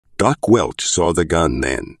Doc Welch saw the gun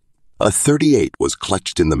then. A .38 was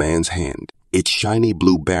clutched in the man's hand, its shiny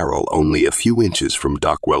blue barrel only a few inches from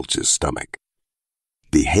Doc Welch's stomach.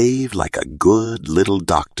 Behave like a good little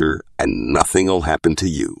doctor and nothing'll happen to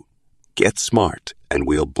you. Get smart and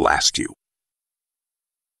we'll blast you.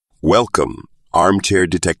 Welcome, Armchair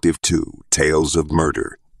Detective 2, Tales of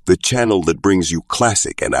Murder, the channel that brings you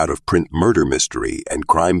classic and out-of-print murder mystery and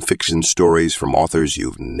crime fiction stories from authors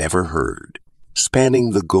you've never heard,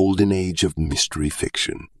 spanning the golden age of mystery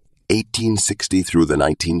fiction, 1860 through the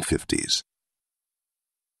 1950s.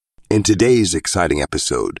 In today's exciting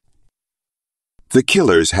episode, the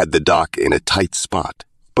killers had the doc in a tight spot,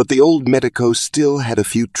 but the old medico still had a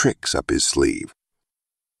few tricks up his sleeve.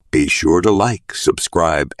 Be sure to like,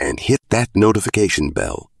 subscribe, and hit that notification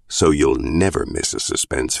bell so you'll never miss a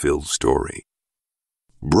suspense-filled story.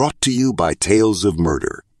 Brought to you by Tales of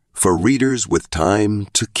Murder, for readers with time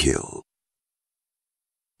to kill.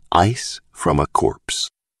 Ice from a Corpse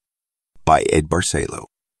by Ed Barcelo.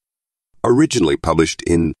 Originally published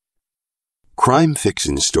in Crime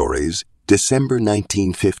Fiction Stories, December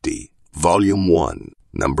 1950, Volume 1,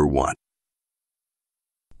 Number 1.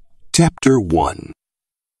 Chapter 1.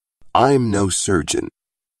 I'm No Surgeon.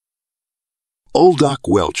 Old Doc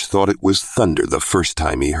Welch thought it was thunder the first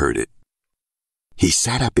time he heard it. He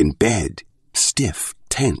sat up in bed, stiff,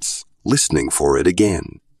 tense, listening for it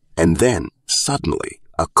again, and then, suddenly,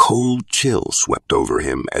 a cold chill swept over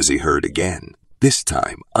him as he heard again, this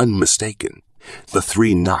time unmistaken, the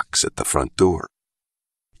 3 knocks at the front door.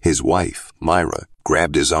 His wife, Myra,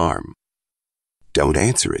 grabbed his arm. Don't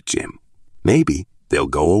answer it, Jim. Maybe they'll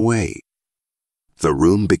go away. The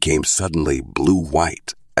room became suddenly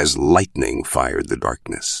blue-white as lightning fired the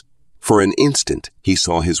darkness. For an instant, he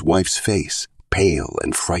saw his wife's face, pale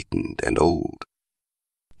and frightened and old.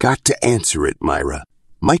 Got to answer it, Myra.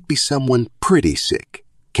 Might be someone pretty sick.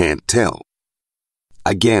 Can't tell.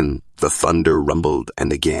 Again, the thunder rumbled,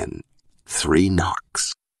 and again. 3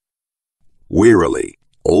 knocks. Wearily,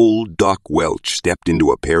 old Doc Welch stepped into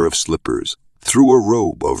a pair of slippers, threw a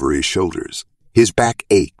robe over his shoulders. His back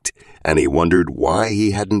ached, and he wondered why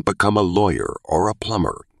he hadn't become a lawyer or a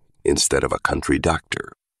plumber instead of a country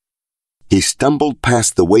doctor. He stumbled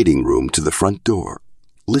past the waiting room to the front door,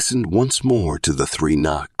 listened once more to the 3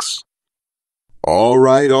 knocks. All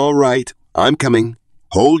right, I'm coming.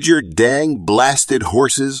 Hold your dang blasted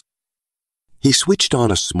horses. He switched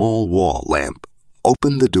on a small wall lamp,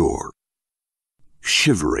 opened the door.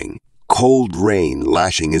 Shivering, cold rain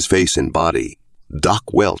lashing his face and body, Doc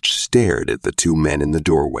Welch stared at the 2 men in the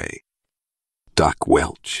doorway. Doc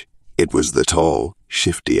Welch. It was the tall,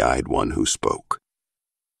 shifty-eyed one who spoke.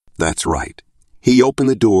 That's right. He opened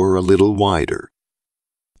the door a little wider.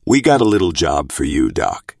 We got a little job for you,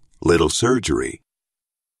 Doc. Little surgery.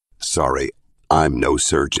 Sorry, I'm no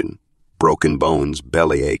surgeon. Broken bones,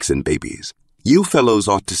 belly aches, and babies. You fellows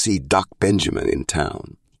ought to see Doc Benjamin in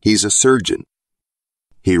town. He's a surgeon.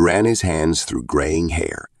 He ran his hands through graying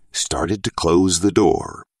hair, started to close the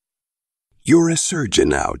door. You're a surgeon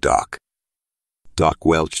now, Doc. Doc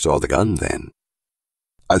Welch saw the gun then.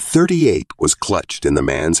 A .38 was clutched in the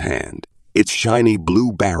man's hand, its shiny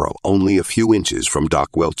blue barrel only a few inches from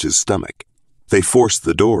Doc Welch's stomach. They forced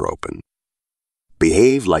the door open.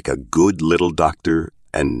 Behave like a good little doctor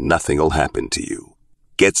and nothing'll happen to you.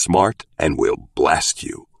 Get smart and we'll blast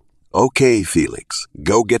you. Okay, Felix,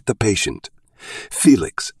 go get the patient.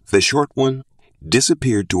 Felix, the short one,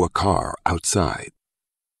 disappeared to a car outside.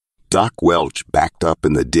 Doc Welch backed up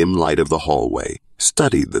in the dim light of the hallway,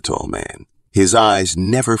 studied the tall man, his eyes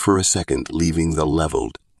never for a second leaving the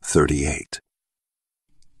leveled .38.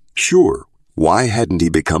 Sure, why hadn't he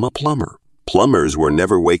become a plumber? Plumbers were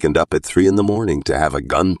never wakened up at 3 a.m. to have a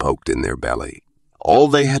gun poked in their belly. All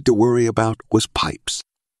they had to worry about was pipes.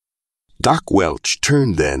 Doc Welch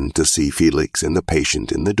turned then to see Felix and the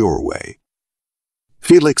patient in the doorway.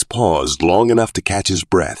 Felix paused long enough to catch his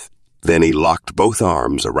breath. Then he locked both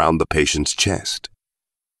arms around the patient's chest.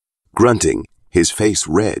 Grunting, his face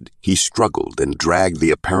red, he struggled and dragged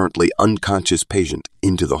the apparently unconscious patient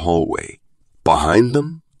into the hallway. Behind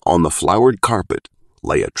them, on the flowered carpet,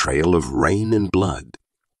 lay a trail of rain and blood.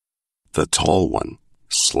 The tall one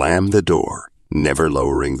slammed the door, never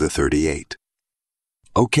lowering the .38.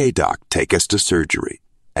 Okay, Doc, take us to surgery,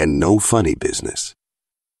 and no funny business.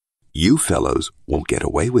 You fellows won't get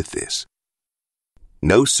away with this.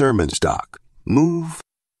 No sermons, Doc. Move.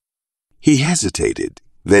 He hesitated,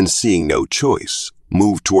 then seeing no choice,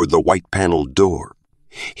 moved toward the white-paneled door.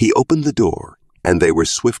 He opened the door, and they were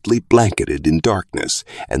swiftly blanketed in darkness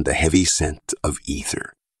and the heavy scent of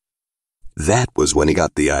ether. That was when he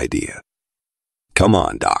got the idea. Come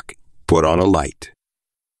on, Doc. Put on a light.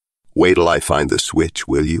 Wait till I find the switch,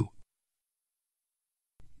 will you?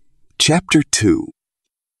 Chapter 2.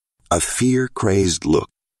 A Fear-Crazed Look.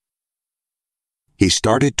 He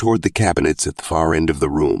started toward the cabinets at the far end of the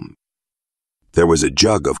room. There was a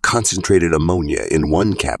jug of concentrated ammonia in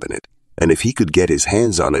one cabinet, and if he could get his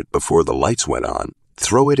hands on it before the lights went on,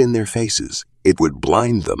 throw it in their faces, it would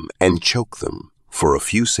blind them and choke them for a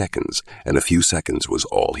few seconds, and a few seconds was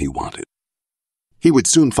all he wanted. He would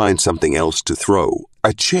soon find something else to throw,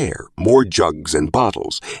 a chair, more jugs and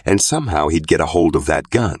bottles, and somehow he'd get a hold of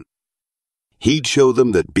that gun. He'd show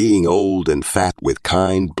them that being old and fat with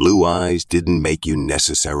kind blue eyes didn't make you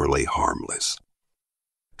necessarily harmless.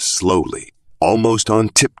 Slowly, almost on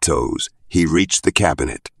tiptoes, he reached the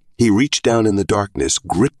cabinet. He reached down in the darkness,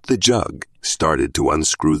 gripped the jug, started to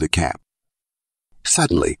unscrew the cap.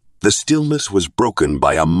 Suddenly, the stillness was broken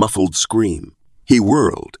by a muffled scream. He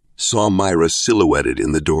whirled, saw Myra silhouetted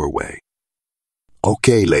in the doorway.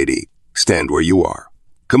 "Okay, lady, stand where you are.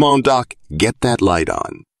 Come on, Doc, get that light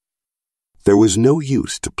on." There was no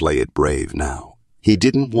use to play it brave now. He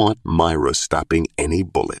didn't want Myra stopping any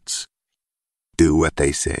bullets. Do what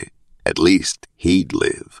they say. At least he'd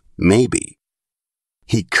live. Maybe.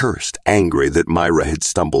 He cursed, angry that Myra had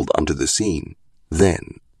stumbled onto the scene,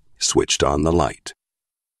 then switched on the light.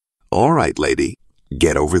 "All right, lady,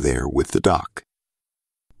 get over there with the doc."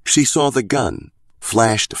 She saw the gun,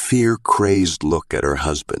 flashed a fear-crazed look at her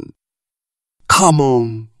husband. "Come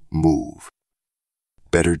on, move."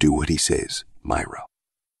 "Better do what he says, Myra."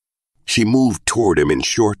 She moved toward him in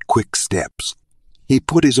short, quick steps. He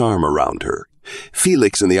put his arm around her.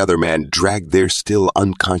 Felix and the other man dragged their still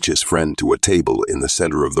unconscious friend to a table in the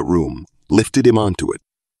center of the room, lifted him onto it.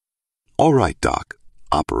 "All right, Doc,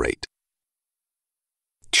 operate."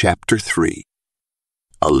 Chapter 3.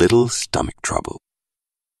 A Little Stomach Trouble.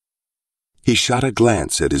 He shot a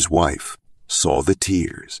glance at his wife, saw the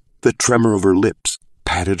tears, the tremor of her lips,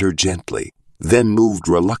 patted her gently, then moved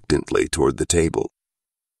reluctantly toward the table.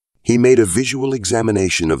 He made a visual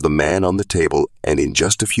examination of the man on the table, and in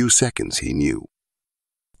just a few seconds he knew.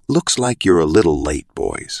 "Looks like you're a little late,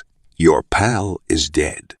 boys. Your pal is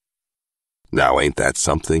dead." "Now ain't that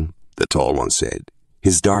something?" the tall one said.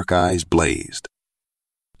 His dark eyes blazed.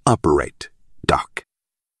 "Operate, Doc."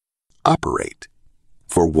 "Operate?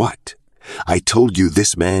 For what? I told you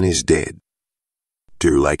this man is dead."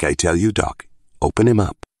 "Do like I tell you, Doc. Open him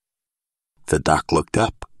up." The doc looked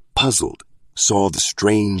up, puzzled, saw the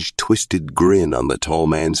strange, twisted grin on the tall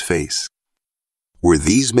man's face. Were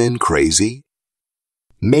these men crazy?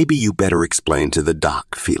 "Maybe you better explain to the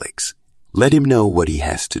doc, Felix. Let him know what he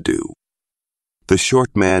has to do." The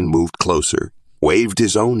short man moved closer, waved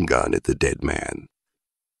his own gun at the dead man.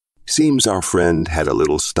 "Seems our friend had a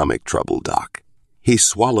little stomach trouble, Doc. He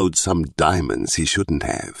swallowed some diamonds he shouldn't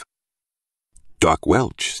have." Doc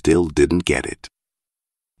Welch still didn't get it.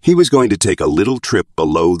 He was going to take a little trip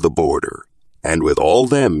below the border, and with all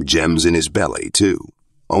them gems in his belly, too.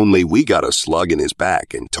 Only we got a slug in his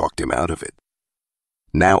back and talked him out of it.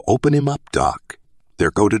 "Now open him up, Doc.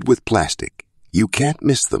 They're coated with plastic. You can't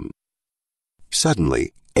miss them."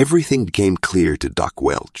 Suddenly, everything became clear to Doc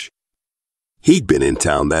Welch. He'd been in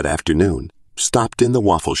town that afternoon, stopped in the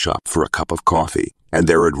waffle shop for a cup of coffee, and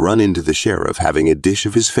there had run into the sheriff having a dish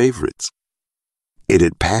of his favorites. It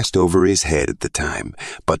had passed over his head at the time,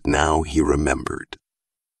 but now he remembered.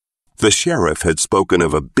 The sheriff had spoken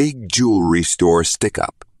of a big jewelry store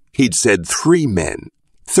stick-up. He'd said 3 men,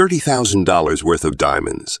 $30,000 worth of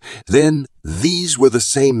diamonds. Then these were the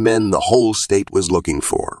same men the whole state was looking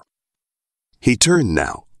for. He turned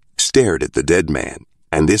now, stared at the dead man,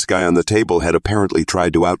 and this guy on the table had apparently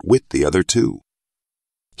tried to outwit the other two.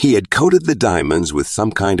 He had coated the diamonds with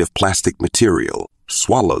some kind of plastic material,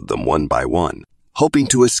 swallowed them one by one, hoping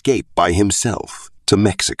to escape by himself to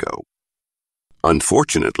Mexico.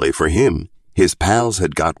 Unfortunately for him, his pals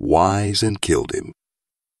had got wise and killed him.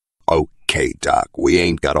 "Okay, Doc, we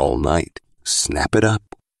ain't got all night. Snap it up."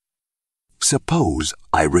 "Suppose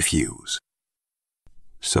I refuse."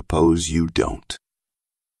 "Suppose you don't."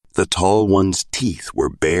 The tall one's teeth were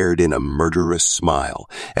bared in a murderous smile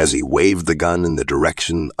as he waved the gun in the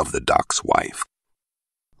direction of the doc's wife.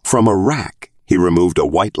 From a rack, he removed a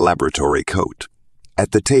white laboratory coat.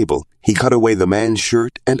 At the table, he cut away the man's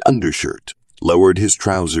shirt and undershirt, lowered his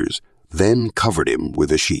trousers, then covered him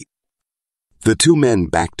with a sheet. The 2 men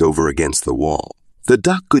backed over against the wall. The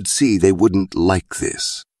doc could see they wouldn't like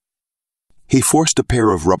this. He forced a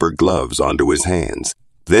pair of rubber gloves onto his hands,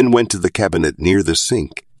 then went to the cabinet near the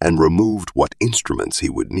sink and removed what instruments he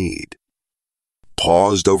would need.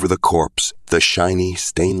 Paused over the corpse, the shiny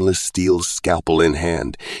stainless steel scalpel in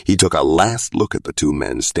hand, he took a last look at the 2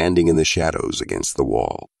 men standing in the shadows against the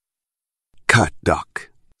wall. Cut, Doc.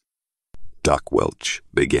 Doc Welch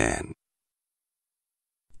began.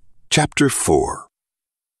 Chapter 4.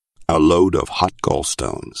 A Load of Hot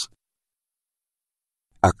Gallstones.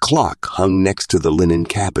 A clock hung next to the linen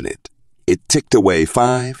cabinet. It ticked away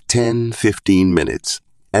 5, 10, 15 minutes,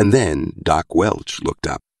 and then Doc Welch looked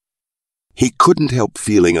up. He couldn't help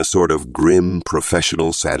feeling a sort of grim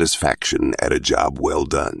professional satisfaction at a job well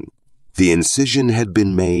done. The incision had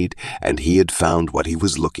been made, and he had found what he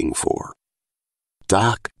was looking for.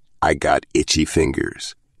 Doc, I got itchy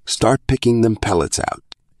fingers. Start picking them pellets out,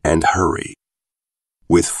 and hurry.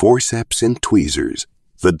 With forceps and tweezers,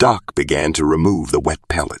 the doc began to remove the wet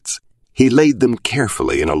pellets. He laid them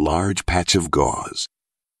carefully in a large patch of gauze.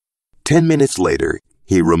 10 minutes later,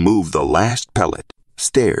 he removed the last pellet,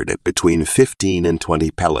 stared at between 15 and 20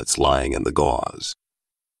 pellets lying in the gauze.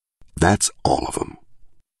 That's all of them.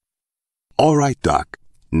 All right, Doc,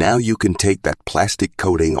 now you can take that plastic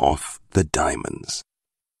coating off the diamonds.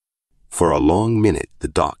 For a long minute, the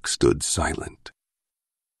doc stood silent.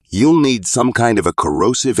 You'll need some kind of a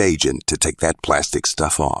corrosive agent to take that plastic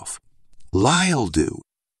stuff off. Lie'll do.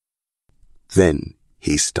 Then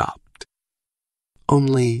he stopped.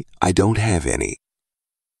 Only I don't have any.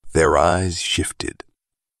 Their eyes shifted.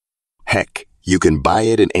 Heck, you can buy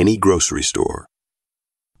it in any grocery store.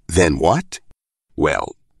 Then what?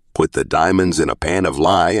 Well, put the diamonds in a pan of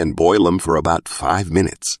lye and boil them for about 5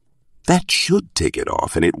 minutes. That should take it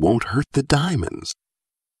off and it won't hurt the diamonds.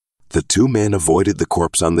 The two men avoided the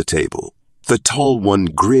corpse on the table. The tall one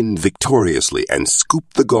grinned victoriously and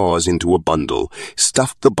scooped the gauze into a bundle,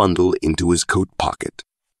 stuffed the bundle into his coat pocket.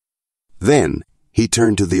 Then he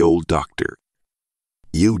turned to the old doctor.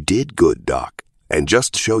 You did good, Doc, and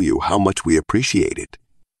just to show you how much we appreciate it.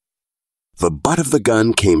 The butt of the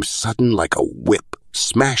gun came sudden like a whip,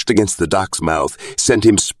 smashed against the doc's mouth, sent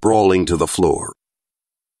him sprawling to the floor.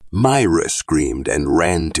 Myra screamed and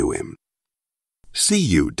ran to him. See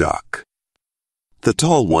you, Doc. The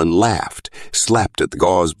tall one laughed, slapped at the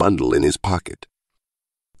gauze bundle in his pocket.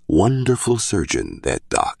 Wonderful surgeon, that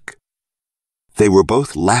doc. They were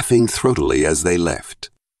both laughing throatily as they left.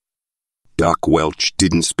 Doc Welch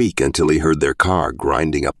didn't speak until he heard their car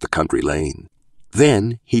grinding up the country lane.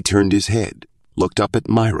 Then he turned his head, looked up at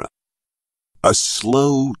Myra. A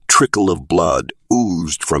slow trickle of blood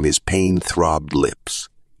oozed from his pain-throbbed lips.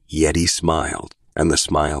 Yet he smiled, and the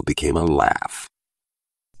smile became a laugh.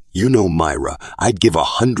 You know, Myra, I'd give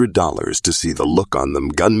 $100 to see the look on them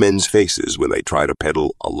gunmen's faces when they try to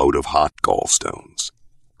peddle a load of hot gallstones.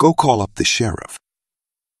 Go call up the sheriff.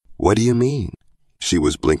 What do you mean? She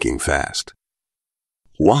was blinking fast.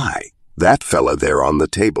 Why, that fella there on the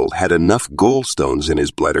table had enough gallstones in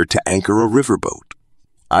his bladder to anchor a riverboat.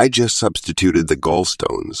 I just substituted the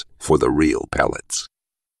gallstones for the real pellets.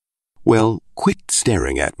 Well, quit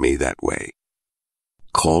staring at me that way.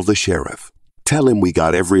 Call the sheriff. Tell him we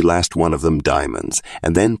got every last one of them diamonds,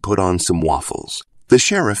 and then put on some waffles. The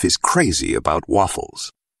sheriff is crazy about waffles.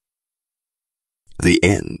 The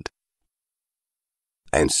end.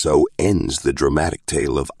 And so ends the dramatic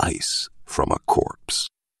tale of ice from a corpse.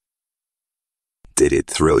 Did it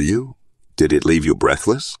thrill you? Did it leave you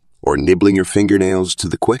breathless? Or nibbling your fingernails to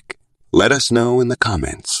the quick? Let us know in the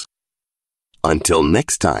comments. Until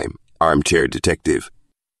next time, Armchair Detective.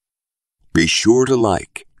 Be sure to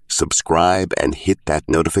like, subscribe, and hit that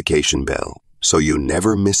notification bell so you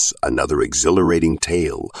never miss another exhilarating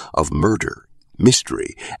tale of murder,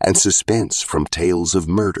 mystery, and suspense from Tales of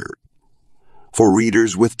Murder. For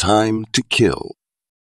readers with time to kill.